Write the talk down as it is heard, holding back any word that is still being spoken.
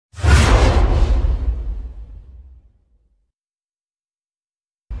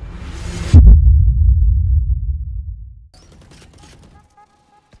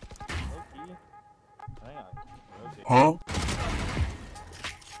Huh?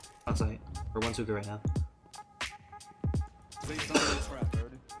 Outside. We're 1-2 right now.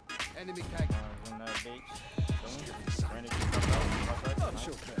 Enemy tag. On that beach.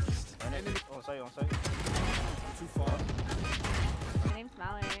 On site. Too far. My name's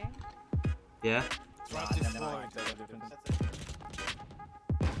Mallory. Yeah?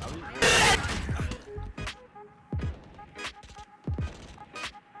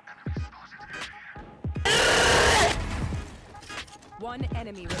 One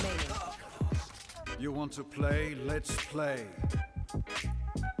enemy remaining. You want to play? Let's play.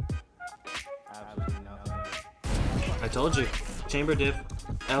 I told you. Chamber div.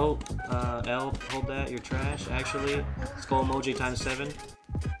 L, hold that, you're trash. Actually, skull emoji times 7.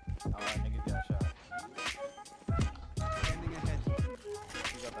 Alright, niggas got shot. Standing ahead.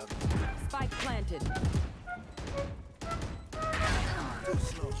 Spike planted.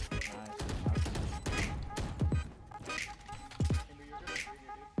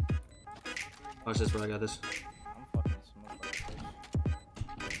 Watch this, bro. I got this. I'm fucking smoked like a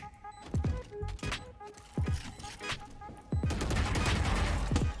fish.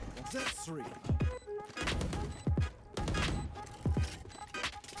 That's 3.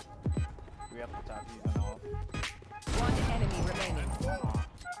 We have to top you and all. One enemy remaining.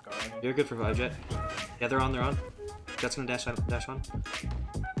 You're good for 5, Jet. Yeah, they're on. Jet's gonna dash on.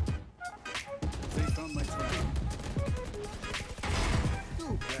 Based on my track. Do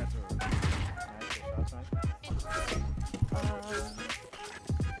better.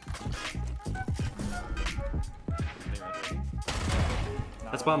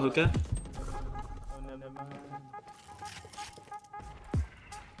 That's bomb hookah.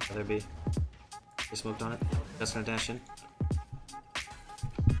 Other B. They smoked on it. That's gonna dash in.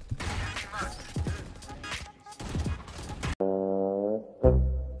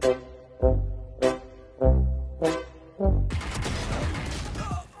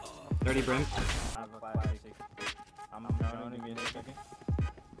 Dirty brim. I'm drowning in a second.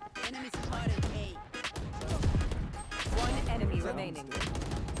 Enemy spotted A. One enemy remaining.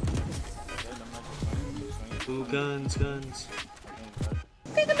 Ooh, guns.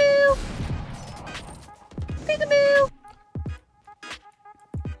 Peekaboo! Peekaboo!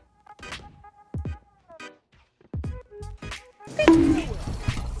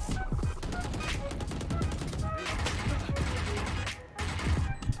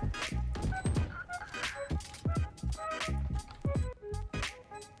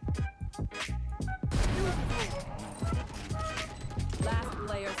 Last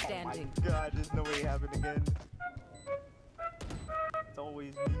player standing. God, there's no way it happened again. It's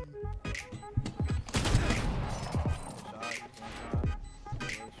always me.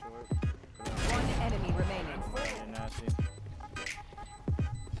 One enemy remaining.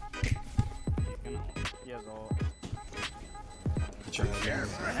 Yes, all.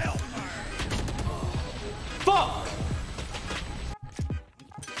 Fuck!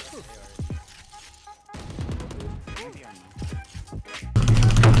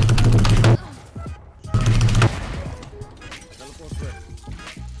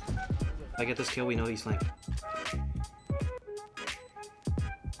 If I get this kill, we know he's flanked.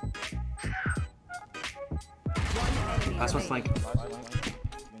 Last one's flank.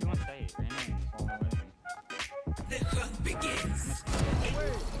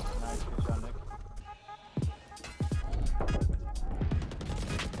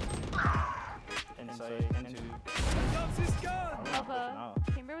 Alpha.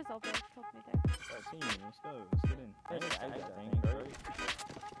 Chamber was Alpha. Told me there. Let's go. Let's get in.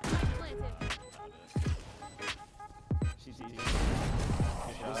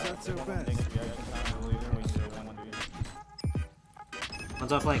 Was that so bad?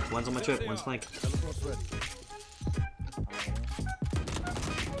 One's on flank. One's on my trip. One's flank. Teleport's ready.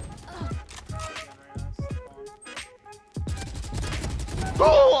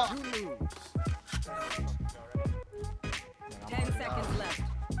 You lose. 10 seconds left.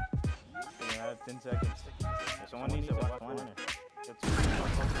 Yeah, 10 seconds. Someone needs to watch corner. Get to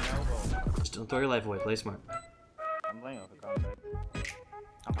fucking elbow. Just don't throw your life away. Play smart. I'm playing off the contact.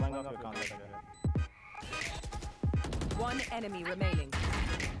 I'm playing off your contact. One enemy remaining.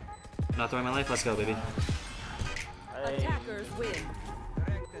 I'm not throwing my life. Let's go, baby. Attackers win.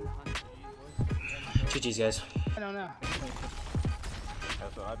 GG's, guys. I don't know.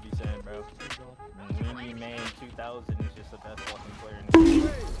 That's what I'd be saying, bro. Winnie Man 2000 is just the best fucking player in the game.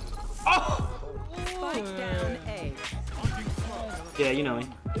 Oh! Spike down A. Yeah, you know me.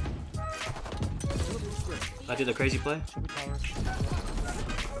 I do the crazy play.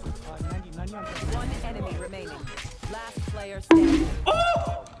 One enemy remaining. Last player standing.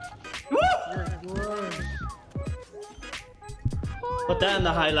 Oh! Woo! Put that in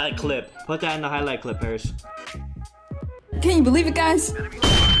the highlight clip. Put that in the highlight clip, Paris. Can you believe it, guys?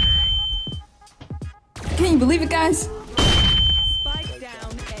 Can you believe it, guys? Spike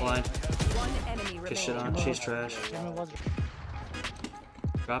down A. Blind. One enemy Get shit on. remaining. She's trash.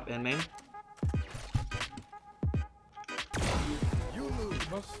 Drop in main. You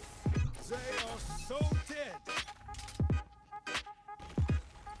lose. They are so dead.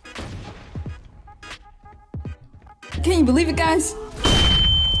 Can you believe it, guys?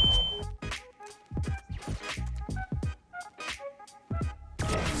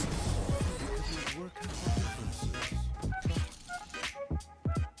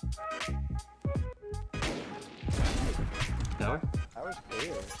 Tower. That was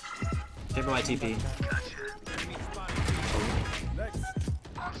clear. Chamber my TP. Next.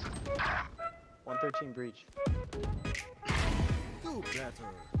 113 breach. Do better.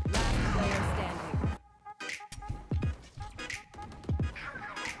 Last player standing.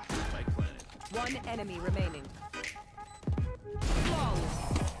 One enemy remaining. Flawless.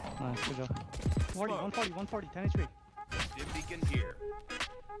 Nice, good job. 140, 10 HP. Beacon here.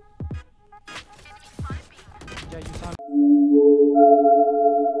 Yeah, you saw.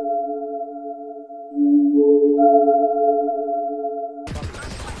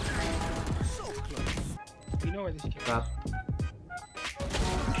 You know where this kid is. Drop.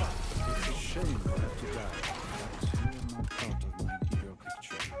 It's a shame you have to die. But you're not part of my bigger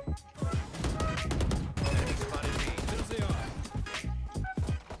picture. There they are.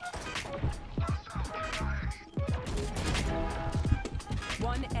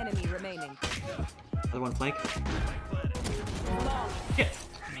 One enemy remaining. Other one flank. Long. Get.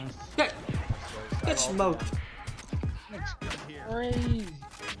 Get smoked. Crazy.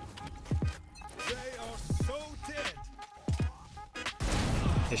 They are so dead.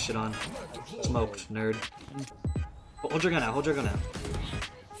 Get shit on. Smoked, nerd. Hold your gun out. Hold your gun out.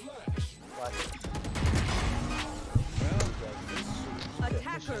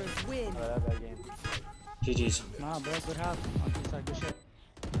 Attackers win. GG's. Nah, bro, good half. Good shit.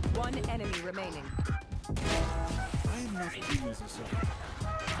 One enemy remaining. I am not easy, sir.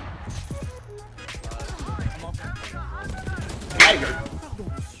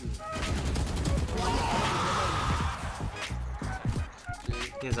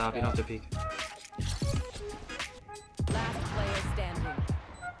 He has op. You don't have to peek. Last player standing.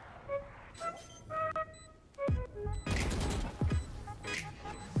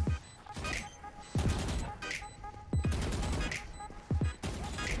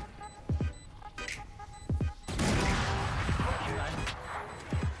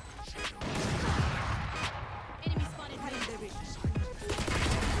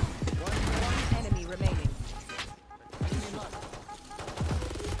 One enemy remaining.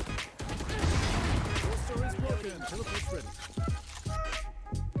 Poster is broken. Teleport's ready.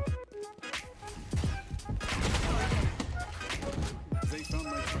 They found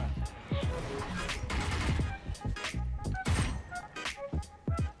my trap.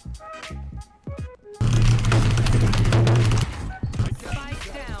 Spike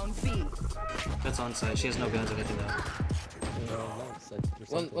down B. That's on site. She has no guns or anything though.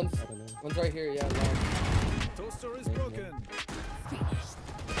 One's right here, yeah. Long. Toaster is broken.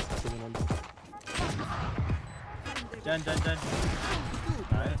 Done.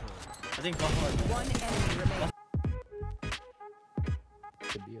 Alright. I think both are. One enemy remaining.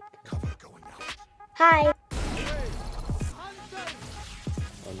 Cover going out. Hi.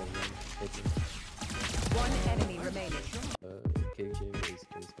 One enemy remaining.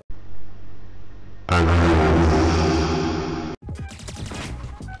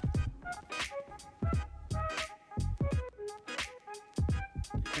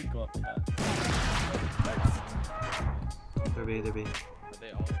 Could go up, yeah. There be.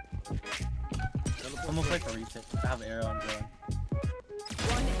 Someone play for reset. I have arrow on drone.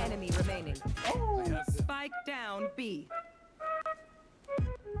 One enemy remaining. Spike down B.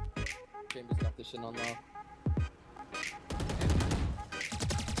 Chambers got this shit on now.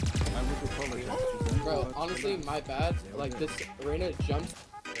 I would apologize. Bro, honestly, my bad. Like, this arena jumps.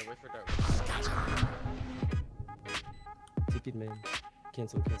 Yeah, wait for that. TP'd main.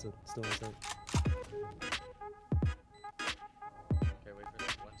 Cancel. Still inside. Okay, wait for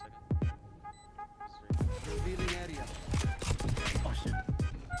that 1 second. Revealing area. Oh shit.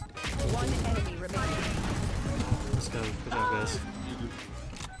 One enemy remaining. Let's go. Good job, guys.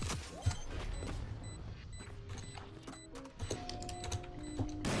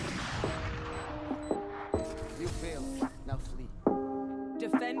 You failed. Now flee.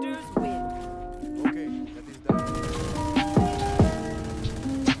 Defenders win. Okay, that is done.